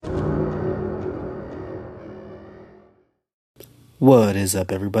What is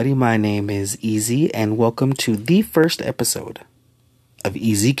up, everybody? My name is Easy, and welcome to the first episode of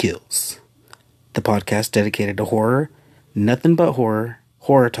Easy Kills, the podcast dedicated to horror, nothing but horror,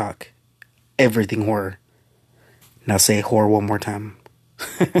 horror talk, everything horror. Now say horror one more time.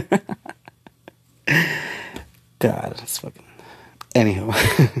 God, that's fucking...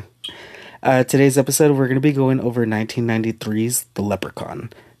 Anywho, today's episode, we're going to be going over 1993's The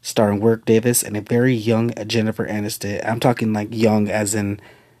Leprechaun, starring Warwick Davis and a very young Jennifer Aniston. I'm talking like young as in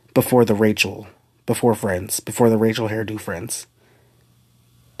before the Rachel hairdo Friends.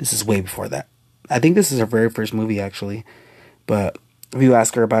 This is way before that. I think this is her very first movie, actually. But if you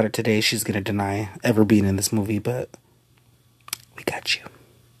ask her about it today, she's going to deny ever being in this movie, but we got you.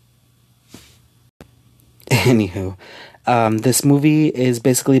 Anywho, this movie is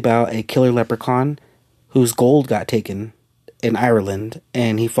basically about a killer leprechaun whose gold got taken in Ireland,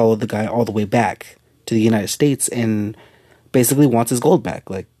 and he followed the guy all the way back to the United States and basically wants his gold back.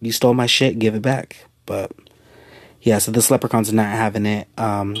 Like, you stole my shit, give it back. But yeah, so this leprechaun's not having it.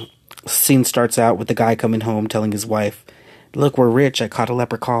 Scene starts out with the guy coming home telling his wife, look, we're rich, I caught a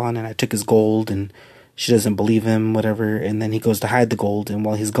leprechaun and I took his gold, and she doesn't believe him, whatever. And then he goes to hide the gold, and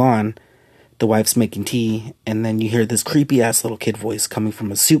while he's gone, the wife's making tea, and then you hear this creepy ass little kid voice coming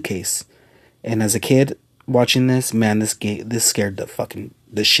from a suitcase. And as a kid watching this, man, this scared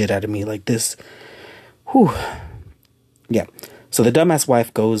the shit out of me. Like, this, whew. Yeah. So the dumbass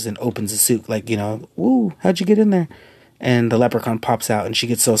wife goes and opens the suit, like, woo, how'd you get in there? And the leprechaun pops out, and she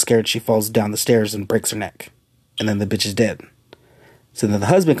gets so scared she falls down the stairs and breaks her neck. And then the bitch is dead. So then the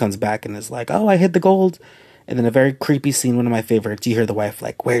husband comes back and is like, oh, I hid the gold. And then a very creepy scene, one of my favorites, you hear the wife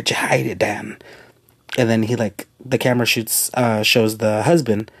like, where'd you hide it, Dan? And then he the camera shows the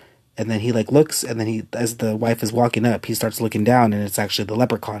husband, and then he looks, and then as the wife is walking up, he starts looking down, and it's actually the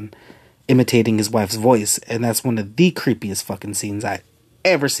leprechaun imitating his wife's voice. And that's one of the creepiest fucking scenes I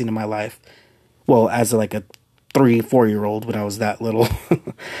ever seen in my life. Well, as a 3-4-year-old when I was that little.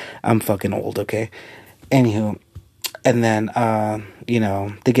 I'm fucking old, okay? Anywho, and then,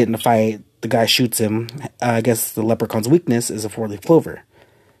 they get in a fight, the guy shoots him. I guess the leprechaun's weakness is a 4-leaf clover.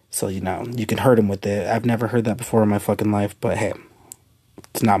 So, you can hurt him with it. I've never heard that before in my fucking life, but hey,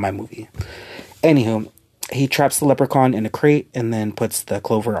 it's not my movie. Anywho, he traps the leprechaun in a crate and then puts the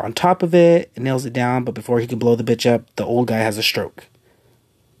clover on top of it and nails it down, but before he can blow the bitch up, the old guy has a stroke.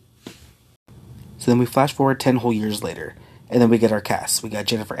 So then we flash forward 10 whole years later, and then we get our cast. We got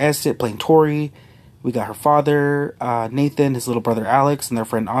Jennifer Aniston playing Tori. We got her father, Nathan, his little brother Alex, and their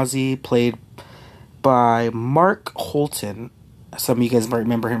friend Ozzy, played by Mark Holton. Some of you guys might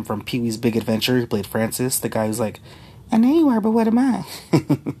remember him from Pee-wee's Big Adventure. He played Francis, the guy who's like, I know you are, but what am I?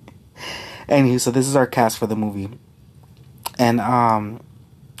 Anywho, so this is our cast for the movie. And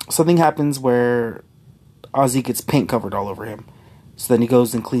something happens where Ozzy gets paint covered all over him. So then he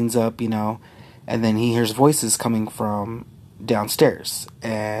goes and cleans up, and then he hears voices coming from downstairs,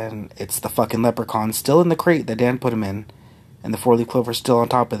 and it's the fucking leprechaun still in the crate that Dan put him in, and the 4-leaf clover still on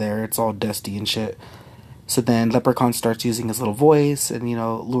top of there. It's all dusty and shit. So then leprechaun starts using his little voice and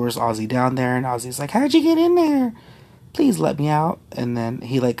lures Ozzy down there, and Ozzy's like, how'd you get in there? Please let me out. And then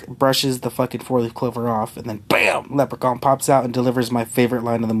he brushes the fucking 4-leaf clover off, and then bam, leprechaun pops out and delivers my favorite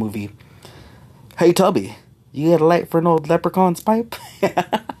line of the movie. Hey Tubby, you got a light for an old leprechaun's pipe?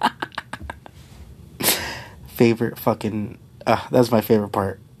 Favorite fucking that's my favorite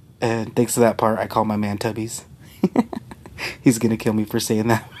part. And thanks to that part, I call my man Tubbies. He's gonna kill me for saying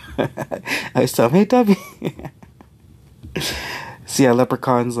that. I just tell him, hey Tubby. So yeah,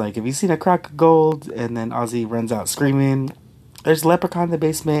 leprechaun's like, have you seen a crock of gold? And then Ozzy runs out screaming, there's a leprechaun in the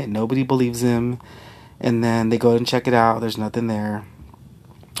basement. Nobody believes him. And then they go and check it out. There's nothing there.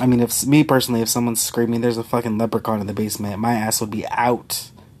 I mean, if someone's screaming there's a fucking leprechaun in the basement, my ass would be out.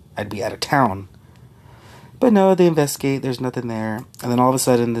 I'd be out of town. But no, they investigate, there's nothing there. And then all of a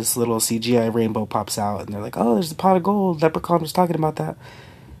sudden, this little CGI rainbow pops out, and they're like, oh, there's a pot of gold. Leprechaun was talking about that.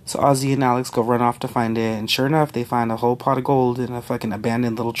 So Ozzy and Alex go run off to find it, and sure enough, they find a whole pot of gold in a fucking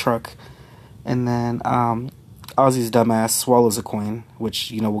abandoned little truck. And then Ozzy's dumbass swallows a coin,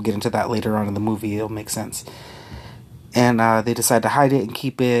 which, we'll get into that later on in the movie. It'll make sense. And they decide to hide it and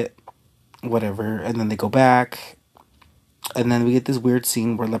keep it, whatever. And then they go back. And then we get this weird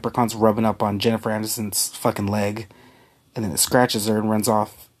scene where Leprechaun's rubbing up on Jennifer Aniston's fucking leg. And then it scratches her and runs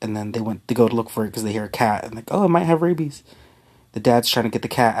off. And then they go to look for it because they hear a cat. And oh, it might have rabies. The dad's trying to get the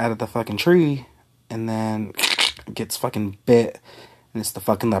cat out of the fucking tree. And then gets fucking bit. And it's the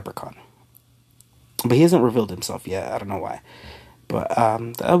fucking leprechaun. But he hasn't revealed himself yet. I don't know why. But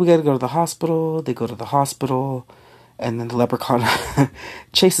we gotta go to the hospital. They go to the hospital. And then the leprechaun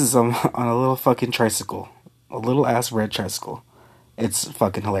chases them on a little fucking tricycle. A little ass red tricycle. It's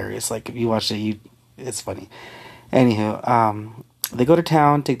fucking hilarious. Like if you watch it, it's funny. Anywho, they go to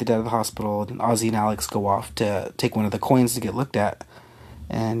town, take the dad to the hospital, and Ozzy and Alex go off to take one of the coins to get looked at.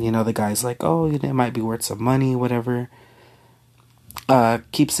 And the guy's like, oh, it might be worth some money, whatever.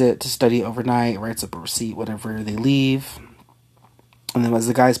 Keeps it to study overnight, writes up a receipt, whatever. They leave. And then as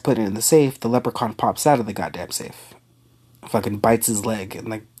the guy's putting it in the safe, the leprechaun pops out of the goddamn safe. Fucking bites his leg, and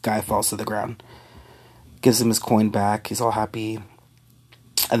the guy falls to the ground. Gives him his coin back. He's all happy.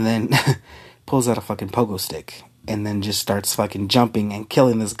 And then pulls out a fucking pogo stick. And then just starts fucking jumping and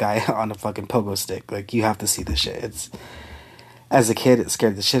killing this guy on a fucking pogo stick. Like, you have to see this shit. As a kid, it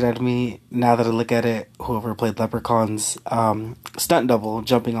scared the shit out of me. Now that I look at it, whoever played Leprechauns, stunt double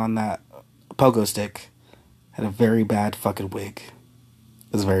jumping on that pogo stick had a very bad fucking wig.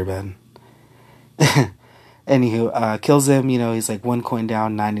 It was very bad. Anywho, kills him, he's like 1 coin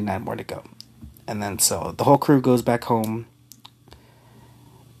down, 99 more to go. And then so the whole crew goes back home.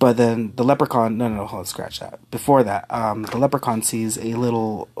 But then the leprechaun, no, hold on, scratch that. Before that, the leprechaun sees a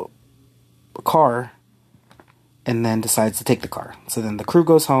little car and then decides to take the car. So then the crew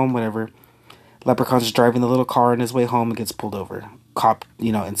goes home, whatever. Leprechaun's just driving the little car on his way home and gets pulled over. Cop,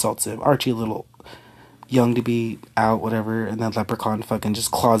 insults him. Archie, a little young to be out, whatever. And then Leprechaun fucking just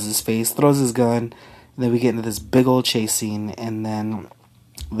claws his face, throws his gun. And then we get into this big old chase scene. And then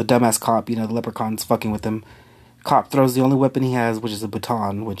the dumbass cop, the Leprechaun's fucking with him. Cop throws the only weapon he has, which is a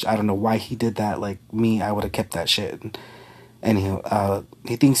baton, which I don't know why he did that. Like me, I would have kept that shit. Anyhow,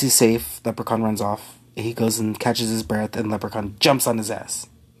 he thinks he's safe. Leprechaun runs off. He goes and catches his breath, and Leprechaun jumps on his ass.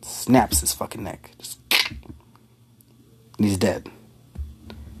 Snaps his fucking neck. And he's dead.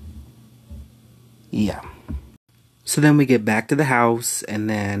 Yeah. So then we get back to the house, and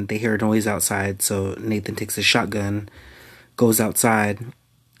then they hear a noise outside, so Nathan takes his shotgun, goes outside,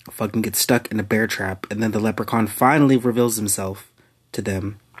 fucking gets stuck in a bear trap, and then the leprechaun finally reveals himself to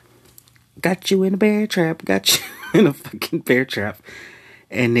them. Got you in a bear trap, got you in a fucking bear trap.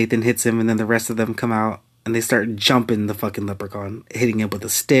 And Nathan hits him, and then the rest of them come out, and they start jumping the fucking leprechaun, hitting him with a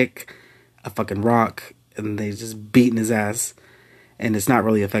stick, a fucking rock, and they just beating his ass. And it's not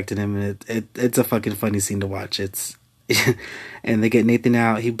really affecting him, and it's a fucking funny scene to watch. And they get Nathan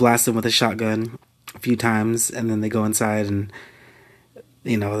out, he blasts him with a shotgun a few times, and then they go inside, and,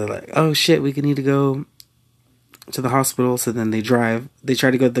 they're like, oh shit, we need to go to the hospital. So then they try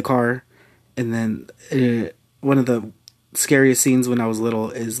to go to the car, and then one of the scariest scenes when I was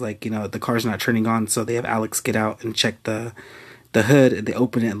little is like, the car's not turning on, so they have Alex get out and check the hood, and they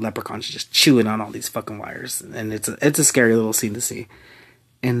open it, and Leprechaun's just chewing on all these fucking wires, and it's a scary little scene to see.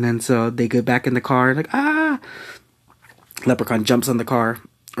 And then so they get back in the car, like, Leprechaun jumps on the car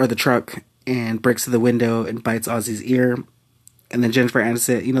or the truck and breaks through the window and bites Ozzy's ear. And then Jennifer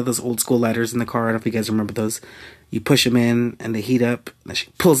Aniston, those old school lighters in the car, I don't know if you guys remember those. You push them in and they heat up, and then she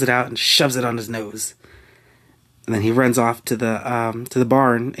pulls it out and shoves it on his nose. And then he runs off to the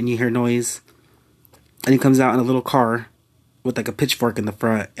barn, and you hear noise. And he comes out in a little car with like a pitchfork in the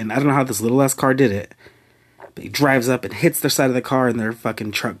front. And I don't know how this little ass car did it, but he drives up and hits their side of the car, and their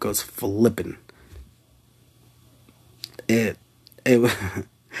fucking truck goes flipping. It's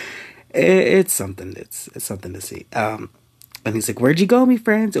something. It's something to see. And he's like, "Where'd you go, me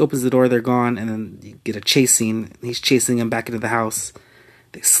friends?" Opens the door, they're gone, and then you get a chase scene. He's chasing him back into the house.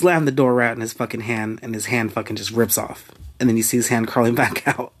 They slam the door right in his fucking hand, and his hand fucking just rips off. And then you see his hand crawling back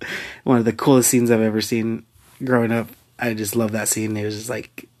out. One of the coolest scenes I've ever seen growing up. I just love that scene. It was just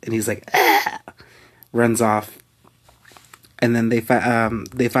like, and he's like, runs off. And then they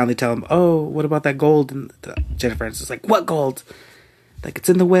finally tell him, "Oh, what about that gold?" And Jennifer Aniston's like, "What gold?" Like, "It's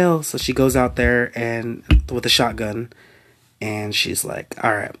in the well." So she goes out there and with a shotgun, and she's like,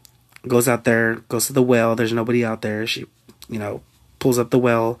 "All right." Goes out there, goes to the well. There's nobody out there. She, pulls up the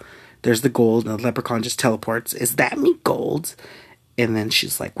well. There's the gold, and the leprechaun just teleports. "Is that me, gold?" And then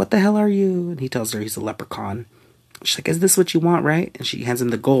she's like, "What the hell are you?" And he tells her he's a leprechaun. She's like, "Is this what you want, right?" And she hands him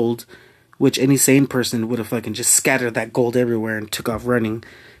the gold, which any sane person would have fucking just scattered that gold everywhere and took off running,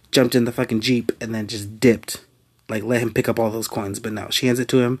 jumped in the fucking Jeep, and then just dipped. Like, let him pick up all those coins. But no, she hands it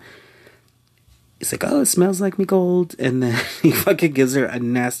to him. He's like, "Oh, it smells like me gold." And then he fucking gives her a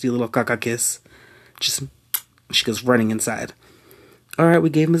nasty little caca kiss. She goes running inside. All right, we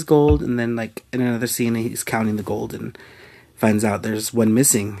gave him his gold. And then, like, in another scene, he's counting the gold and finds out there's one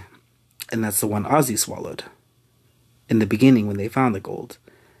missing. And that's the one Ozzy swallowed in the beginning when they found the gold.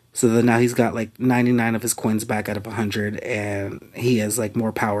 So then now he's got, like, 99 of his coins back out of 100. And he has, like,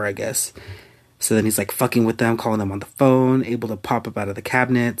 more power, I guess. So then he's, like, fucking with them, calling them on the phone, able to pop up out of the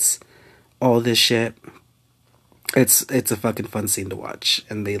cabinets. All this shit. It's a fucking fun scene to watch.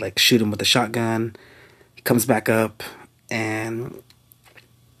 And they, like, shoot him with a shotgun. He comes back up, and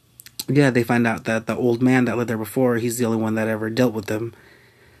Yeah, they find out that the old man that lived there before, he's the only one that ever dealt with them.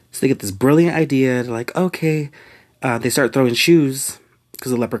 So they get this brilliant idea. They're like, okay. They start throwing shoes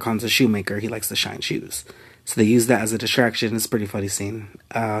because the leprechaun's a shoemaker. He likes to shine shoes. So they use that as a distraction. It's a pretty funny scene.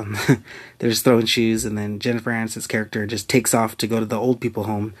 They're just throwing shoes, and then Jennifer Aniston's character just takes off to go to the old people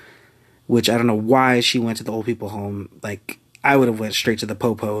home, which I don't know why she went to the old people home. Like, I would have went straight to the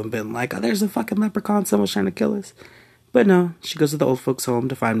popo and been like, oh, there's a fucking leprechaun. Someone's trying to kill us. But no, she goes to the old folks' home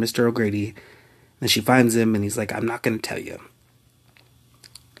to find Mr. O'Grady. And she finds him, and he's like, I'm not going to tell you.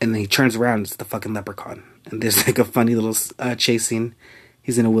 And then he turns around, it's the fucking leprechaun. And there's like a funny little chase scene.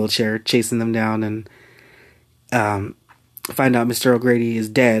 He's in a wheelchair chasing them down, and find out Mr. O'Grady is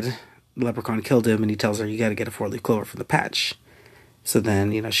dead. The leprechaun killed him, and he tells her, you got to get a 4-leaf clover from the patch. So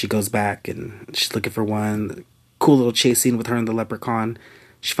then, she goes back, and she's looking for one. Cool little chase scene with her and the leprechaun.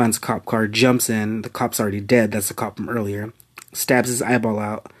 She finds a cop car, jumps in. The cop's already dead. That's the cop from earlier. Stabs his eyeball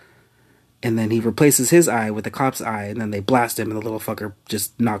out. And then he replaces his eye with the cop's eye, and then they blast him, and the little fucker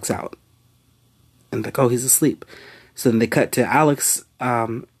just knocks out. And like, oh, he's asleep. So then they cut to Alex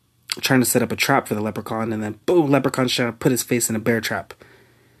trying to set up a trap for the leprechaun, and then boom, leprechaun's trying to put his face in a bear trap.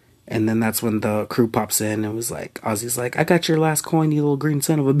 And then that's when the crew pops in and was like, Ozzy's like, I got your last coin, you little green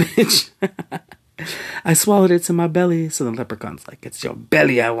son of a bitch. I swallowed it to my belly. So the leprechaun's like, it's your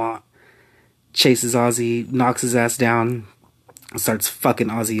belly I want. Chases Ozzy, knocks his ass down, starts fucking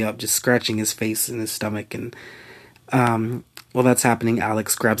Ozzy up, just scratching his face and his stomach. And while that's happening,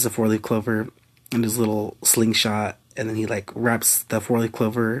 Alex grabs the 4-leaf clover in his little slingshot, and then he like wraps the 4-leaf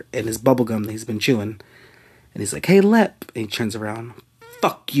clover in his bubblegum that he's been chewing. And he's like, hey, Lep. And he turns around.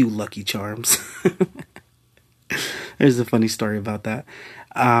 Fuck you, Lucky Charms. There's a funny story about that.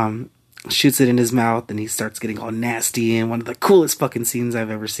 Shoots it in his mouth, and he starts getting all nasty, and one of the coolest fucking scenes I've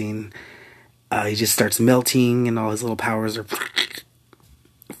ever seen. He just starts melting, and all his little powers are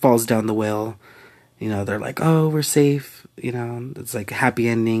falls down the well. They're like, oh, we're safe. It's like a happy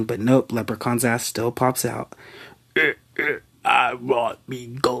ending, but nope, Leprechaun's ass still pops out. I want me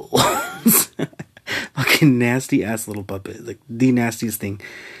goals. Fucking nasty ass little puppet. Like the nastiest thing.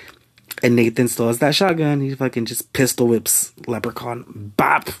 And Nathan still has that shotgun. He fucking just pistol whips Leprechaun.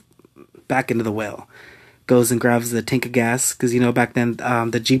 Bop! Back into the well. Goes and grabs the tank of gas. Because, back then,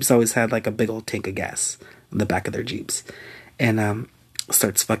 the Jeeps always had like a big old tank of gas in the back of their Jeeps. And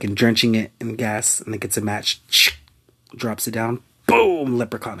starts fucking drenching it in gas. And then gets a match. Drops it down. Boom!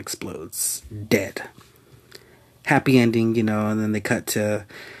 Leprechaun explodes. Dead. Happy ending, and then they cut to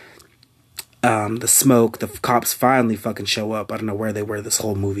the smoke. The cops finally fucking show up. I don't know where they were this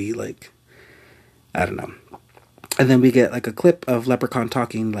whole movie. Like, I don't know. And then we get like a clip of Leprechaun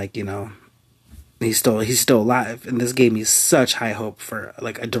talking, like, he's still alive. And this gave me such high hope for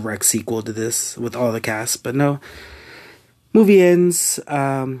like a direct sequel to this with all the cast. But no. Movie ends.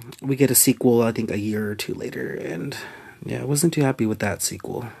 We get a sequel, I think, a year or two later. And yeah, I wasn't too happy with that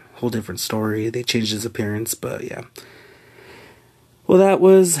sequel. Whole different story. They changed his appearance, but yeah. Well, that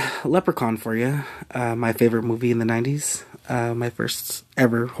was Leprechaun for you. My favorite movie in the 90s. My first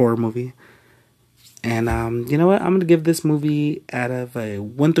ever horror movie. And you know what? I'm going to give this movie, out of a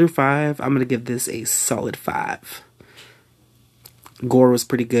 1 through 5, I'm going to give this a solid 5. Gore was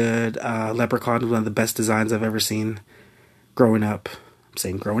pretty good. Leprechaun was one of the best designs I've ever seen growing up. I'm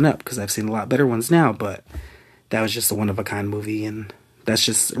saying growing up because I've seen a lot better ones now, but that was just a one-of-a-kind movie, and that's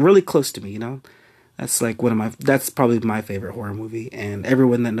just really close to me, That's like that's probably my favorite horror movie, and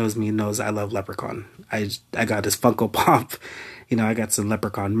everyone that knows me knows I love Leprechaun. I got his Funko Pop, I got some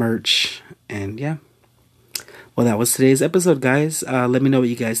Leprechaun merch, and yeah. Well, that was today's episode, guys. Let me know what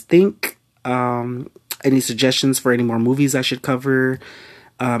you guys think. Any suggestions for any more movies I should cover?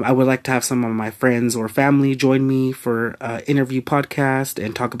 I would like to have some of my friends or family join me for an interview podcast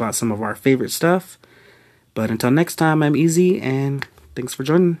and talk about some of our favorite stuff. But until next time, I'm Easy, and thanks for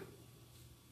joining.